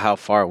 think about how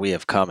far we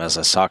have come as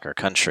a soccer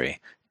country,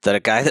 that a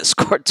guy that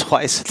scored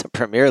twice in the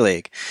Premier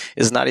League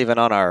is not even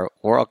on our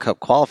World Cup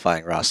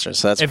qualifying roster.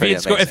 So that's pretty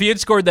amazing. If he had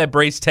scored that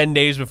brace 10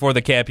 days before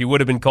the camp, he would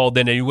have been called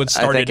in, and he would have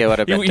started. I think it would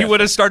have been he would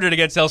have started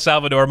against El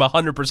Salvador. I'm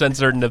 100%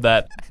 certain of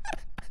that.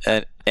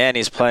 And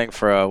he's playing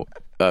for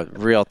a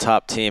real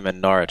top team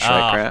in Norwich,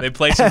 right, Grant? They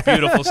play some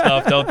beautiful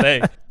stuff, don't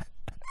they?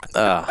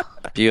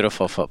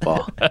 Beautiful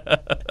football.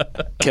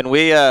 Can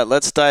we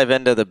let's dive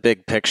into the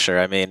big picture?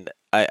 I mean,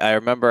 I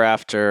remember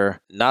after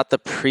not the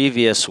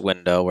previous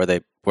window where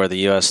the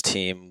U.S.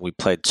 team we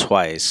played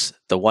twice,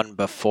 the one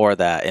before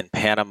that in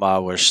Panama,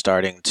 we're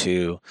starting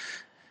to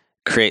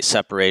create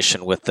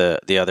separation with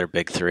the other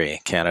big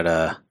three,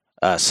 Canada,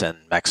 us, and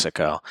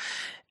Mexico.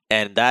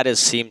 And that has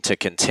seemed to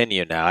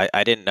continue now.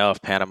 I didn't know if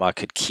Panama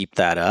could keep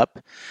that up,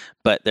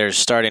 but there's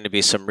starting to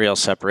be some real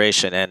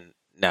separation. And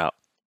now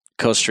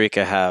Costa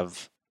Rica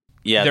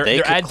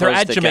they're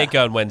at Jamaica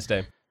on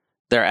Wednesday.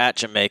 They're at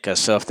Jamaica.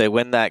 So if they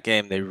win that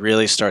game, they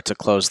really start to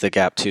close the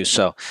gap too.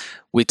 So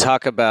we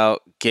talk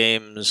about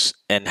games,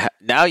 and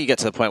now you get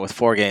to the point with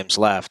 4 games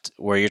left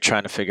where you're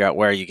trying to figure out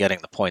where are you getting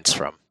the points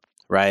from,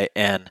 right?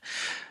 And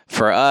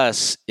for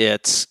us,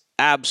 it's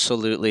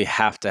absolutely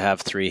have to have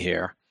 3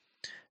 here.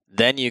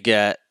 Then you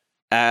get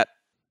at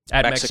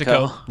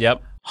Mexico.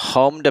 Yep.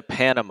 Home to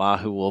Panama,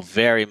 who will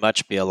very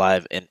much be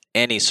alive in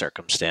any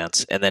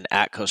circumstance, and then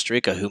at Costa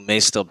Rica, who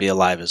may still be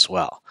alive as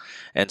well.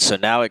 And so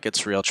now it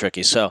gets real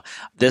tricky. So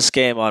this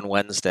game on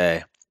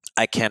Wednesday,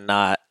 I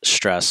cannot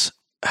stress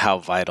how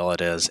vital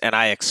it is. And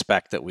I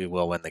expect that we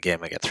will win the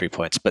game and get 3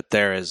 points. But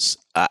there is,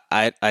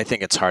 I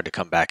think it's hard to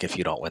come back if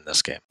you don't win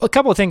this game. A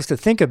couple of things to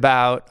think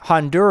about.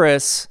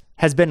 Honduras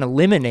has been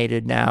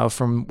eliminated now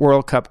from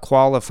World Cup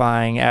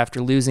qualifying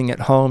after losing at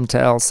home to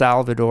El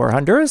Salvador.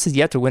 Honduras has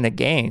yet to win a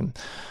game.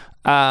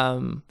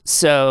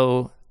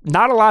 So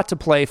not a lot to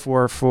play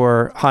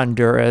for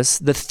Honduras.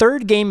 The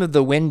third game of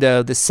the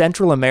window, the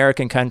Central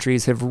American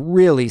countries have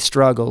really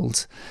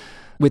struggled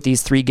with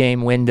these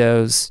 3-game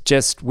windows,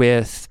 just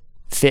with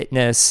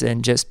fitness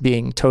and just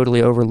being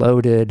totally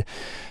overloaded.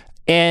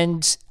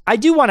 And I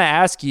do want to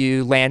ask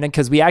you, Landon,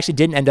 because we actually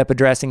didn't end up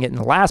addressing it in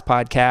the last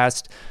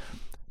podcast,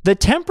 the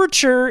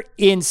temperature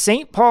in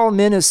St. Paul,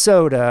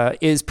 Minnesota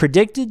is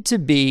predicted to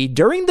be,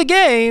 during the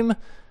game,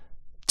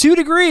 2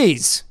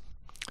 degrees.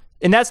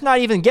 And that's not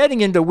even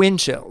getting into wind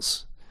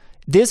chills.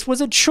 This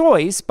was a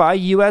choice by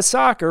U.S.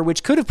 Soccer,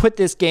 which could have put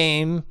this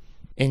game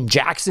in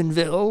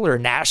Jacksonville or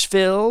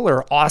Nashville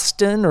or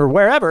Austin or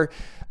wherever,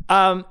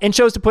 and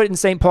chose to put it in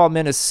St. Paul,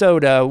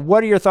 Minnesota.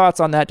 What are your thoughts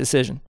on that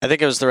decision? I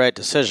think it was the right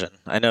decision.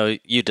 I know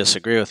you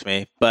disagree with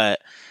me,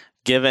 but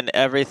given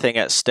everything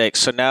at stake,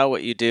 so now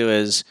what you do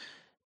is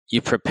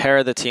you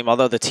prepare the team,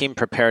 although the team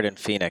prepared in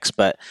Phoenix,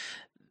 but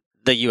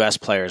the U.S.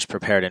 players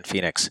prepared in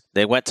Phoenix.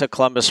 They went to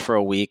Columbus for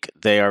a week.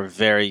 They are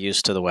very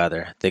used to the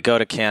weather. They go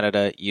to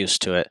Canada,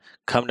 used to it.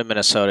 Come to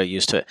Minnesota,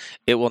 used to it.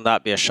 It will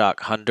not be a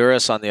shock.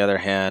 Honduras, on the other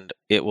hand,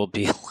 it'll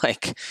be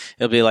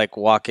like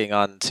walking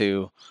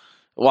into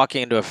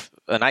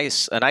an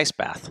ice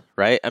bath,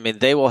 right? I mean,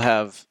 they will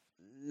have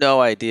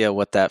no idea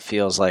what that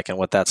feels like and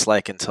what that's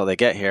like until they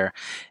get here.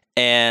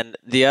 And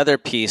the other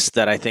piece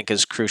that I think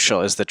is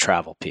crucial is the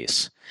travel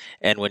piece.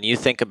 And when you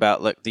think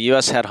about, look, the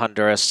U.S. had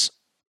Honduras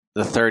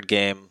the third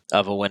game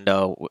of a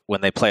window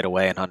when they played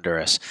away in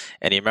Honduras.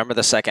 And you remember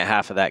the second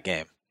half of that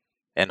game.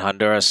 And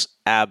Honduras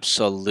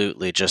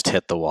absolutely just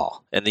hit the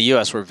wall. And the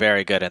U.S. were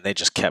very good, and they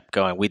just kept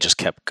going. We just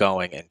kept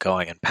going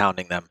and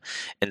pounding them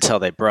until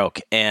they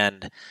broke.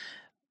 And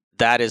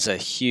that is a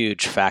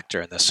huge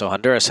factor in this. So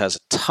Honduras has a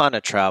ton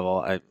of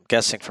travel. I'm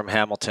guessing from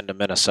Hamilton to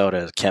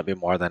Minnesota, it can't be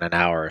more than an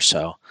hour or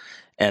so.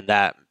 And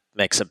that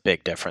makes a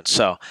big difference.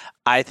 So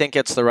I think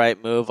it's the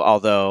right move,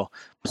 although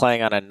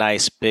playing on a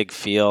nice big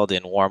field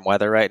in warm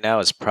weather right now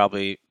is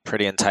probably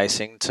pretty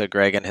enticing to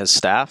Greg and his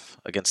staff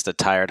against a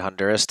tired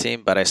Honduras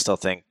team. But I still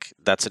think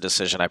that's a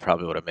decision I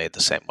probably would have made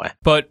the same way.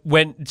 But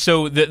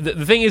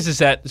the thing is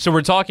that, so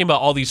we're talking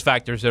about all these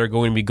factors that are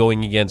going to be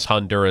going against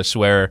Honduras,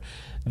 where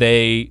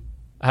they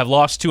have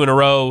lost 2 in a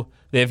row.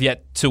 They have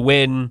yet to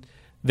win.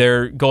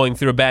 They're going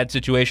through a bad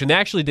situation. They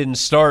actually didn't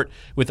start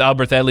with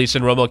Alberth Elis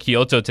and Romell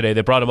Quioto today.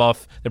 They brought him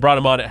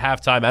on at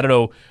halftime. I don't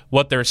know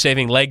what they're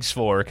saving legs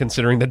for,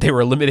 considering that they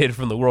were eliminated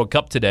from the World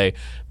Cup today.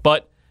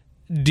 But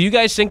do you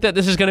guys think that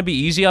this is going to be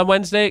easy on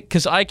Wednesday?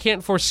 Because I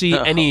can't foresee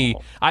any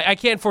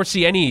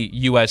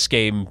U.S.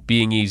 game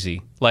being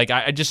easy. Like,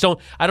 I just don't.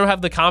 I don't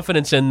have the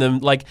confidence in them.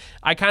 Like,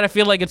 I kind of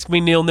feel like it's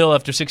going to be 0-0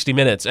 after 60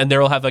 minutes, and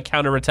they'll have a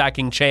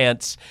counterattacking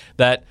chance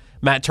that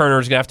Matt Turner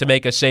is going to have to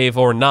make a save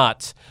or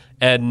not,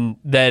 and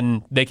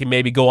then they can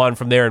maybe go on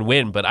from there and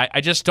win. But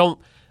I just don't.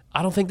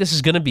 I don't think this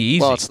is going to be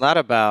easy. Well, it's not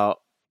about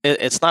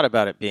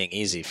it being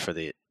easy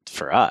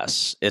for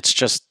us.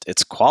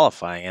 It's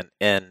qualifying,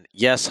 and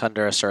yes,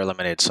 Honduras are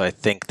eliminated, so I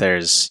think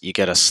you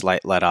get a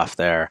slight let off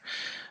there.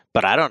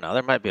 But I don't know.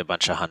 There might be a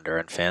bunch of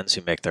Honduran fans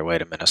who make their way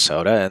to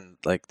Minnesota,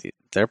 and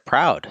they're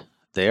proud.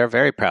 They are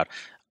very proud.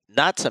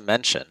 Not to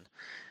mention,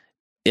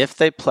 if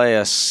they play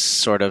a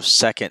sort of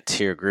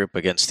second-tier group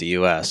against the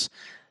U.S.,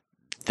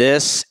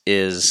 this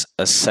is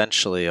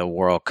essentially a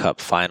World Cup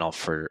final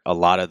for a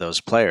lot of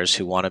those players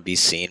who want to be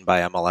seen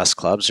by MLS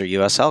clubs or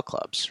USL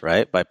clubs,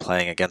 right, by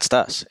playing against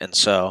us. And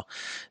so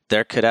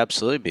there could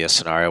absolutely be a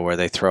scenario where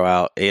they throw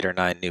out 8 or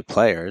 9 new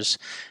players,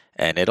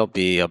 and it'll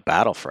be a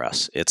battle for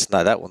us.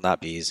 That will not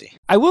be easy.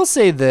 I will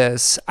say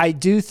this. I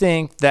do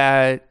think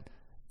that,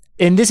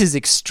 and this is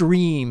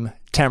extreme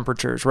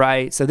temperatures,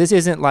 right? So this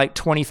isn't like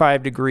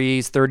 25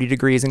 degrees, 30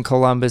 degrees in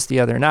Columbus the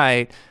other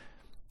night.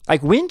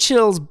 Like wind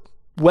chills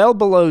well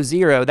below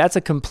 0, that's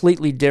a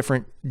completely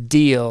different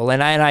deal.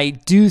 And I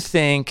do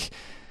think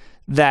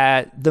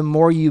that the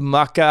more you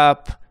muck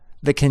up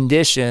the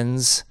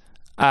conditions,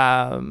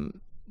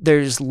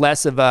 there's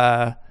less of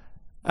a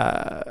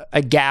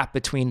gap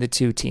between the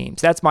two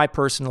teams. That's my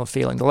personal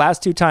feeling. The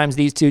last 2 times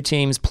these two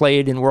teams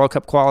played in World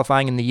Cup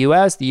qualifying in the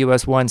U.S.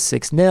 won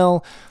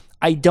 6-0.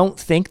 I don't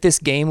think this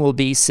game will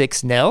be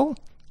 6-0.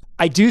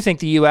 I do think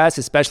the U.S.,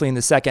 especially in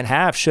the second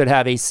half, should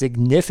have a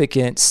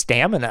significant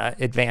stamina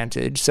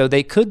advantage, so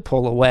they could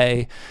pull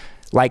away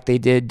like they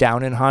did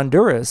down in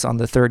Honduras on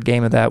the third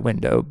game of that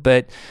window.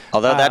 But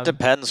although that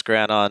depends,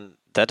 Grant, on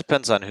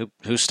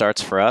who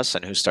starts for us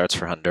and who starts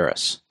for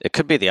Honduras. It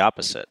could be the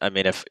opposite. I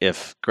mean,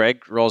 if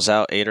Greg rolls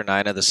out 8 or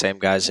 9 of the same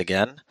guys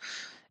again,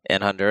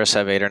 and Honduras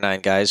have 8 or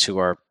 9 guys who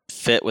are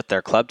fit with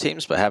their club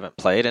teams but haven't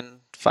played in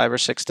 5 or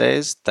 6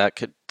 days, that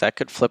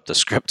could flip the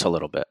script a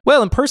little bit.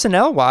 Well, and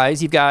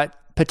personnel-wise, you've got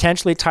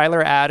potentially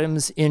Tyler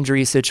Adams'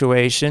 injury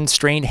situation.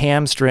 Strained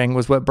hamstring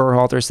was what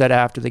Berhalter said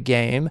after the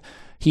game.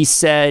 He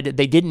said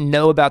they didn't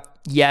know about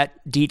yet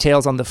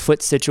details on the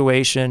foot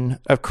situation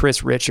of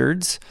Chris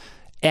Richards.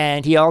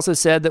 And he also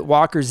said that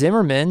Walker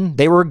Zimmerman,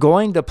 they were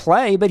going to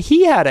play, but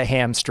he had a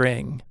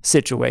hamstring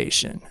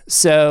situation.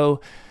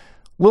 So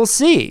we'll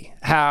see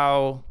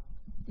how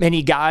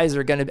many guys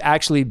are going to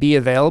actually be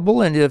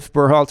available, and if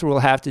Berhalter will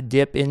have to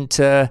dip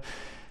into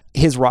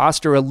his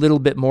roster a little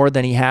bit more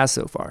than he has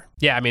so far.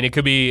 Yeah, I mean, it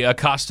could be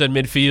Acosta in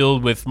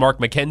midfield with Mark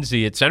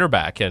McKenzie at center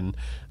back, and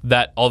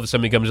that all of a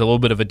sudden becomes a little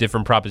bit of a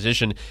different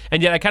proposition.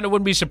 And yet I kind of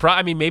wouldn't be surprised.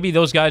 I mean, maybe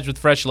those guys with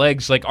fresh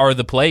legs are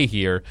the play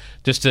here,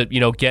 just to,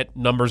 get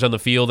numbers on the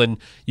field, and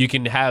you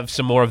can have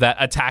some more of that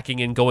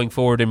attacking and going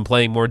forward and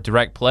playing more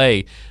direct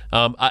play.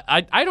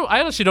 I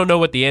honestly don't know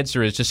what the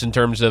answer is, just in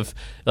terms of,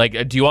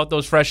 do you want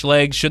those fresh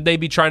legs? Should they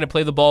be trying to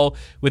play the ball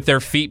with their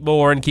feet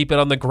more and keep it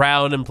on the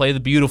ground and play the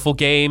beautiful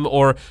game?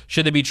 Or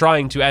should they be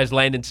trying to, as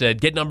Landon said,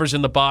 get numbers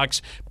in the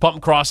box,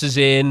 pump crosses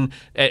in,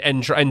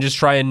 and just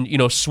try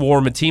and,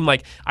 swarm a team?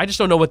 I just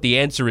don't know what the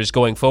answer is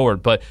going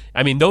forward. But,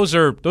 I mean, those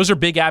are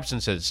big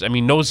absences. I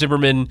mean, no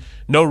Zimmerman,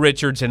 no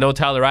Richards, and no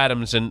Tyler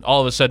Adams, and all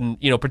of a sudden,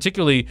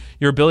 particularly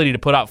your ability to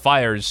put out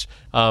fires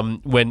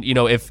when,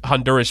 if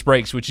Honduras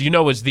breaks, which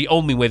is the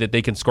only way that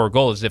they can score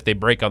goals is if they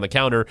break on the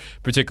counter,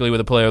 particularly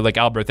with a player like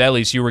Alberth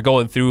Elis. You were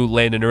going through,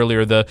 Landon,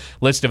 earlier, the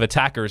list of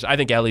attackers. I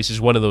think Elis is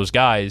one of those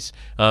guys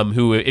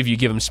who, if you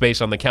give him space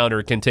on the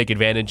counter, can take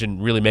advantage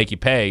and really make you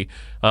pay.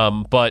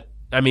 But,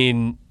 I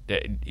mean,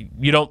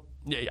 you don't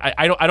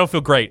I don't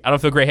feel great. I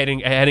don't feel great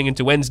heading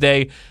into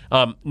Wednesday.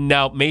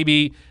 Now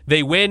maybe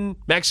they win.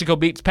 Mexico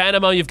beats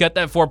Panama. You've got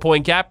that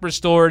 4-point gap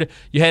restored.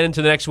 You head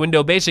into the next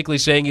window, basically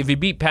saying if you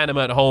beat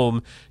Panama at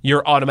home,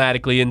 you're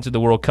automatically into the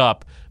World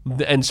Cup.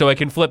 And so it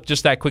can flip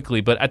just that quickly.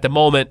 But at the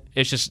moment,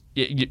 it's just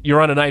you're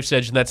on a knife's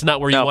edge, and that's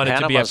not where you want it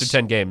to be after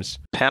 10 games.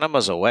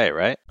 Panama's away,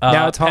 right?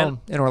 Now it's home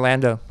in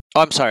Orlando.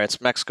 Oh, I'm sorry. It's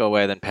Mexico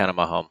away, then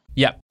Panama home.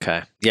 Yeah.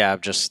 Okay. Yeah.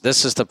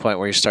 This is the point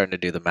where you're starting to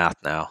do the math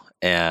now,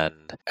 and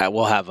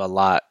we'll have a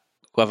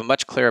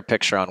much clearer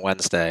picture on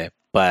Wednesday.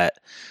 But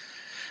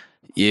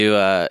you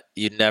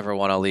never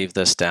want to leave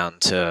this down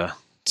to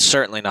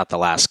certainly not the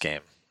last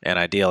game, and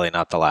ideally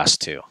not the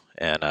last two.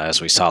 And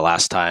as we saw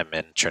last time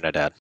in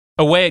Trinidad.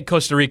 Away at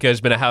Costa Rica has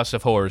been a house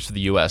of horrors for the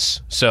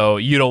U.S., so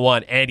you don't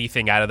want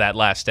anything out of that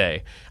last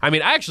day. I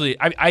mean,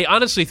 I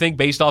honestly think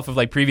based off of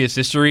like previous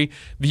history,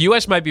 the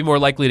U.S. might be more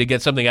likely to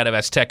get something out of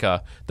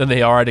Azteca than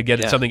they are to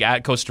get something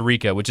at Costa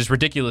Rica, which is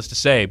ridiculous to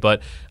say,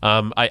 but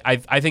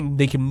I think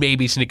they can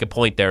maybe sneak a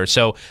point there.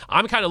 So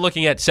I'm kind of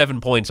looking at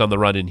 7 points on the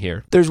run in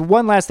here. There's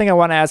one last thing I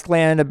want to ask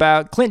Landon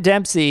about. Clint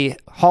Dempsey,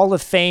 Hall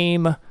of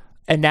Fame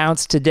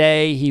announced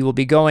today. He will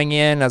be going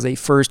in as a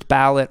first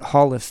ballot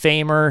Hall of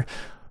Famer.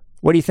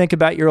 What do you think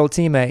about your old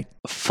teammate?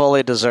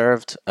 Fully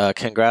deserved.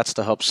 Congrats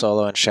to Hope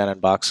Solo and Shannon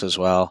Box as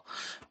well.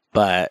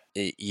 But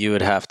you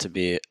would have to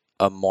be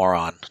a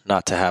moron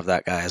not to have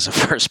that guy as a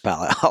first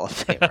ballot Hall of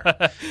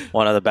Famer.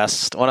 One of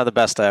the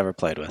best I ever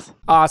played with.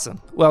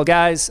 Awesome. Well,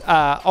 guys,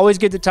 always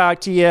good to talk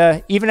to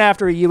you, even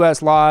after a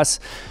U.S. loss.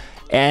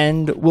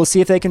 And we'll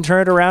see if they can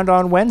turn it around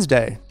on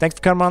Wednesday. Thanks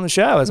for coming on the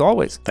show, as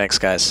always. Thanks,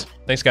 guys.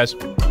 Thanks, guys.